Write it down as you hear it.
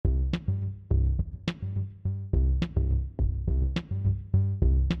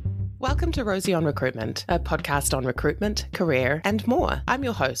Welcome to Rosie on Recruitment, a podcast on recruitment, career, and more. I'm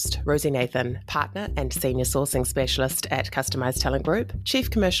your host, Rosie Nathan, partner and senior sourcing specialist at Customised Talent Group, chief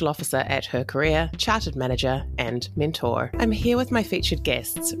commercial officer at Her Career, chartered manager, and mentor. I'm here with my featured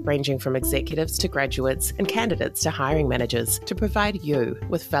guests, ranging from executives to graduates and candidates to hiring managers, to provide you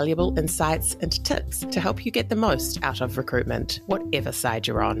with valuable insights and tips to help you get the most out of recruitment, whatever side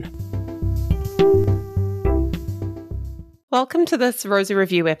you're on. Welcome to this Rosie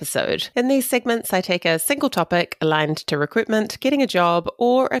Review episode. In these segments, I take a single topic aligned to recruitment, getting a job,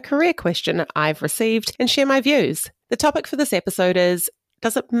 or a career question I've received and share my views. The topic for this episode is,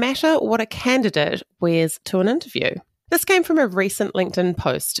 does it matter what a candidate wears to an interview? This came from a recent LinkedIn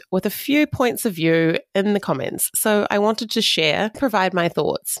post with a few points of view in the comments, so I wanted to provide my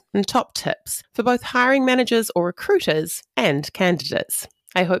thoughts and top tips for both hiring managers or recruiters and candidates.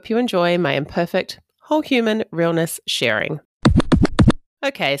 I hope you enjoy my imperfect, whole human realness sharing.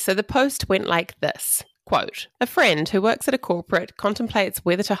 Okay, so the post went like this. Quote, a friend who works at a corporate contemplates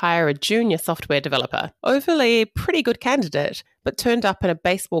whether to hire a junior software developer. Overly pretty good candidate, but turned up in a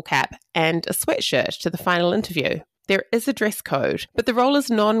baseball cap and a sweatshirt to the final interview. There is a dress code, but the role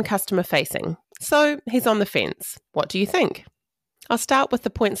is non-customer facing. So he's on the fence. What do you think? I'll start with the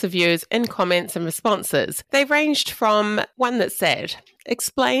points of views in comments and responses. They ranged from one that said,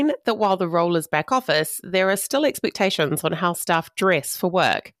 explain that while the role is back office, there are still expectations on how staff dress for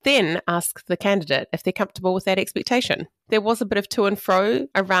work. Then ask the candidate if they're comfortable with that expectation. There was a bit of to and fro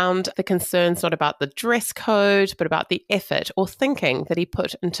around the concerns not about the dress code, but about the effort or thinking that he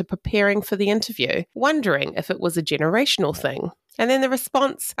put into preparing for the interview, wondering if it was a generational thing. And then the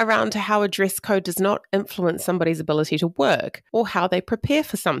response around to how a dress code does not influence somebody's ability to work or how they prepare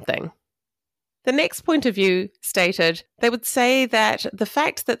for something. The next point of view stated they would say that the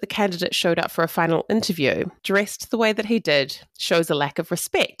fact that the candidate showed up for a final interview, dressed the way that he did, shows a lack of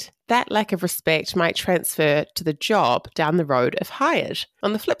respect. That lack of respect might transfer to the job down the road if hired.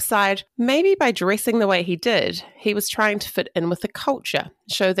 On the flip side, maybe by dressing the way he did, he was trying to fit in with the culture,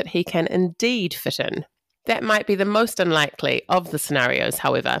 show that he can indeed fit in. That might be the most unlikely of the scenarios,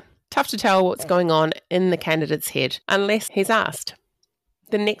 however. Tough to tell what's going on in the candidate's head unless he's asked.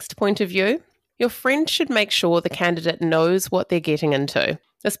 The next point of view, your friend should make sure the candidate knows what they're getting into.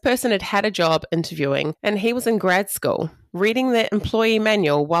 This person had had a job interviewing and he was in grad school. Reading the employee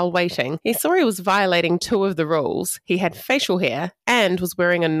manual while waiting, he saw he was violating two of the rules. He had facial hair and was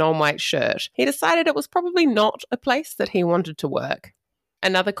wearing a non-white shirt. He decided it was probably not a place that he wanted to work.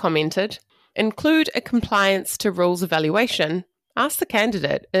 Another commented, include a compliance to rules evaluation. Ask the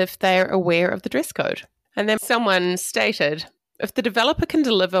candidate if they're aware of the dress code. And then someone stated, if the developer can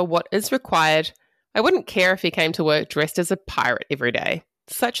deliver what is required, I wouldn't care if he came to work dressed as a pirate every day.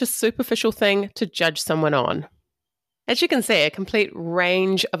 Such a superficial thing to judge someone on. As you can see, a complete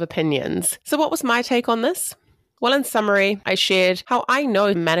range of opinions. So what was my take on this? Well, in summary, I shared how I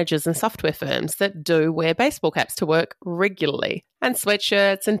know managers in software firms that do wear baseball caps to work regularly, and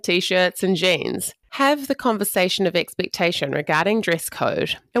sweatshirts and t-shirts and jeans. Have the conversation of expectation regarding dress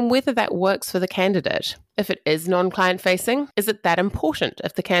code and whether that works for the candidate. If it is non-client facing, is it that important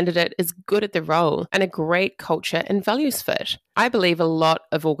if the candidate is good at the role and a great culture and values fit? I believe a lot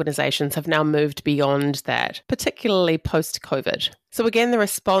of organizations have now moved beyond that, particularly post-COVID. So again, the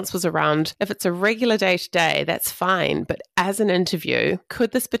response was around, if it's a regular day-to-day, that's fine, but as an interview,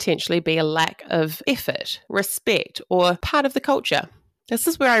 could this potentially be a lack of effort, respect, or part of the culture? This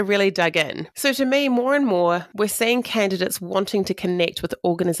is where I really dug in. So to me, more and more, we're seeing candidates wanting to connect with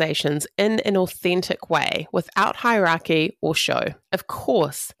organizations in an authentic way without hierarchy or show. Of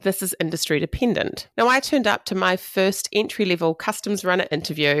course, this is industry dependent. Now, I turned up to my first entry-level customs runner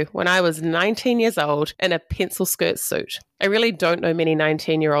interview when I was 19 years old in a pencil skirt suit. I really don't know many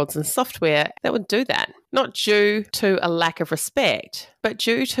 19-year-olds in software that would do that. Not due to a lack of respect, but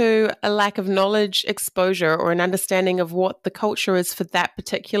due to a lack of knowledge, exposure, or an understanding of what the culture is for that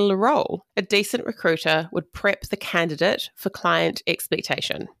particular role. A decent recruiter would prep the candidate for client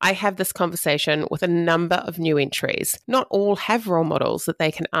expectation. I have this conversation with a number of new entries. Not all have role models that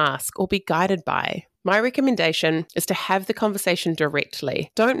they can ask or be guided by. My recommendation is to have the conversation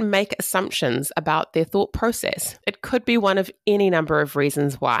directly. Don't make assumptions about their thought process. It could be one of any number of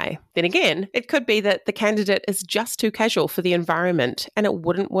reasons why. Then again, it could be that the candidate is just too casual for the environment and it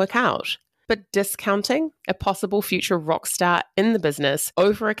wouldn't work out. But discounting a possible future rock star in the business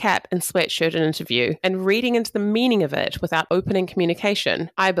over a cap and sweatshirt in an interview and reading into the meaning of it without opening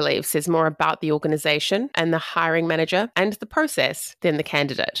communication, I believe says more about the organization and the hiring manager and the process than the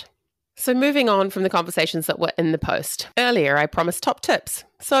candidate. So moving on from the conversations that were in the post. Earlier, I promised top tips.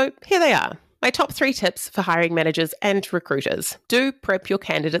 So here they are. My top 3 tips for hiring managers and recruiters. Do prep your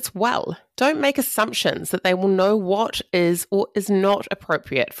candidates well. Don't make assumptions that they will know what is or is not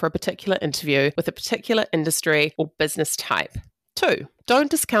appropriate for a particular interview with a particular industry or business type. 2,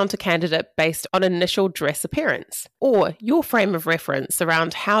 don't discount a candidate based on initial dress appearance or your frame of reference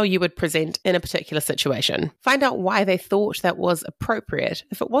around how you would present in a particular situation. Find out why they thought that was appropriate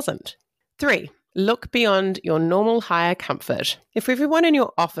if it wasn't. 3, look beyond your normal hire comfort. If everyone in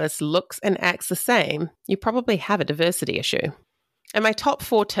your office looks and acts the same, you probably have a diversity issue. And my top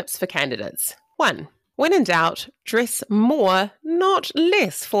 4 tips for candidates. 1, when in doubt, dress more, not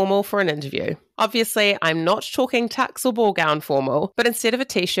less formal for an interview. Obviously, I'm not talking tux or ball gown formal, but instead of a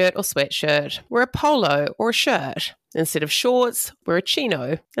t-shirt or sweatshirt, wear a polo or a shirt. Instead of shorts, wear a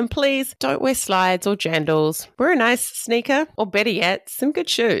chino. And please don't wear slides or jandals. Wear a nice sneaker, or better yet, some good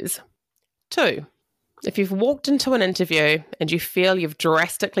shoes. 2, if you've walked into an interview and you feel you've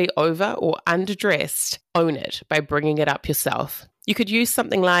drastically over or underdressed, own it by bringing it up yourself. You could use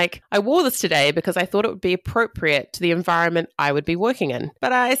something like, I wore this today because I thought it would be appropriate to the environment I would be working in,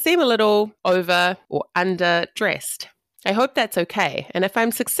 but I seem a little over or underdressed. I hope that's okay, and if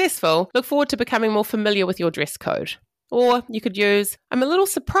I'm successful, look forward to becoming more familiar with your dress code. Or you could use, I'm a little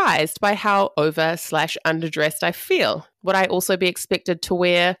surprised by how over/underdressed I feel. Would I also be expected to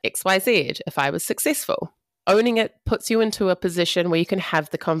wear XYZ if I was successful? Owning it puts you into a position where you can have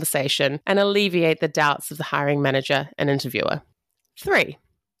the conversation and alleviate the doubts of the hiring manager and interviewer. 3,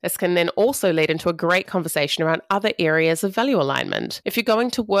 this can then also lead into a great conversation around other areas of value alignment. If you're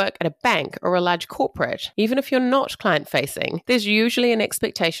going to work at a bank or a large corporate, even if you're not client-facing, there's usually an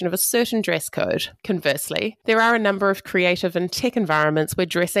expectation of a certain dress code. Conversely, there are a number of creative and tech environments where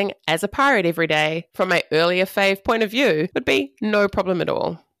dressing as a pirate every day, from my earlier fave point of view, would be no problem at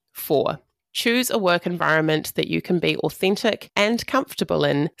all. 4, choose a work environment that you can be authentic and comfortable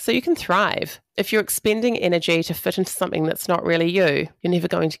in so you can thrive. If you're expending energy to fit into something that's not really you, you're never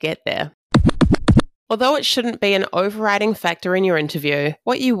going to get there. Although it shouldn't be an overriding factor in your interview,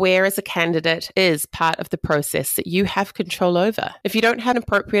 what you wear as a candidate is part of the process that you have control over. If you don't have an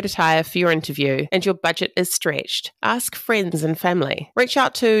appropriate attire for your interview and your budget is stretched, ask friends and family. Reach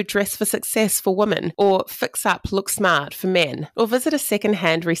out to Dress for Success for women, or Fix Up Look Smart for men, or visit a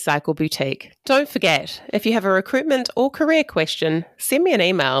second-hand recycle boutique. Don't forget, if you have a recruitment or career question, send me an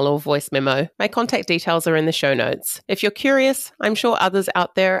email or voice memo. My contact details are in the show notes. If you're curious, I'm sure others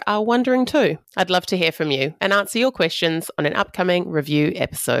out there are wondering too. I'd love to hear from you and answer your questions on an upcoming review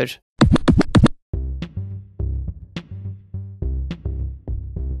episode.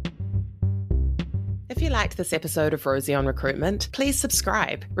 If you liked this episode of Rosie on Recruitment, please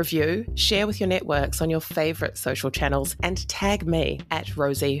subscribe, review, share with your networks on your favourite social channels, and tag me at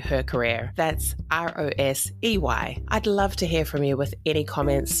Rosie Her Career. That's ROSEY. I'd love to hear from you with any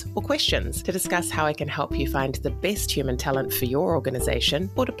comments or questions to discuss how I can help you find the best human talent for your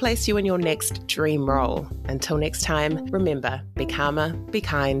organisation or to place you in your next dream role. Until next time, remember, be calmer, be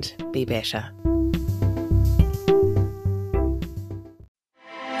kind, be better.